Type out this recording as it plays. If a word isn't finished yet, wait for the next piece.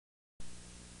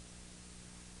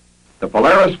The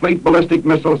Polaris Fleet Ballistic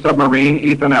Missile Submarine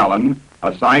Ethan Allen,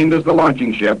 assigned as the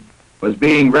launching ship, was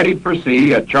being readied for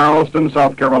sea at Charleston,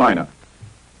 South Carolina.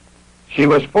 She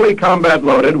was fully combat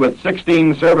loaded with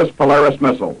 16 Service Polaris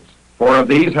missiles. 4 of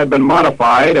these had been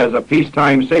modified as a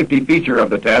peacetime safety feature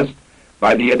of the test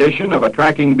by the addition of a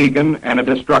tracking beacon and a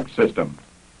destruct system.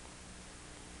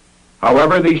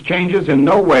 However, these changes in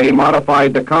no way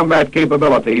modified the combat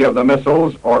capability of the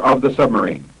missiles or of the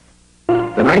submarine.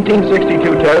 The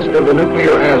 1962 test of the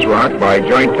nuclear ASROC by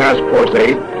Joint Task Force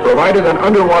 8 provided an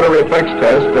underwater effects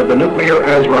test of the nuclear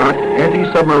ASROC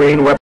anti-submarine weapon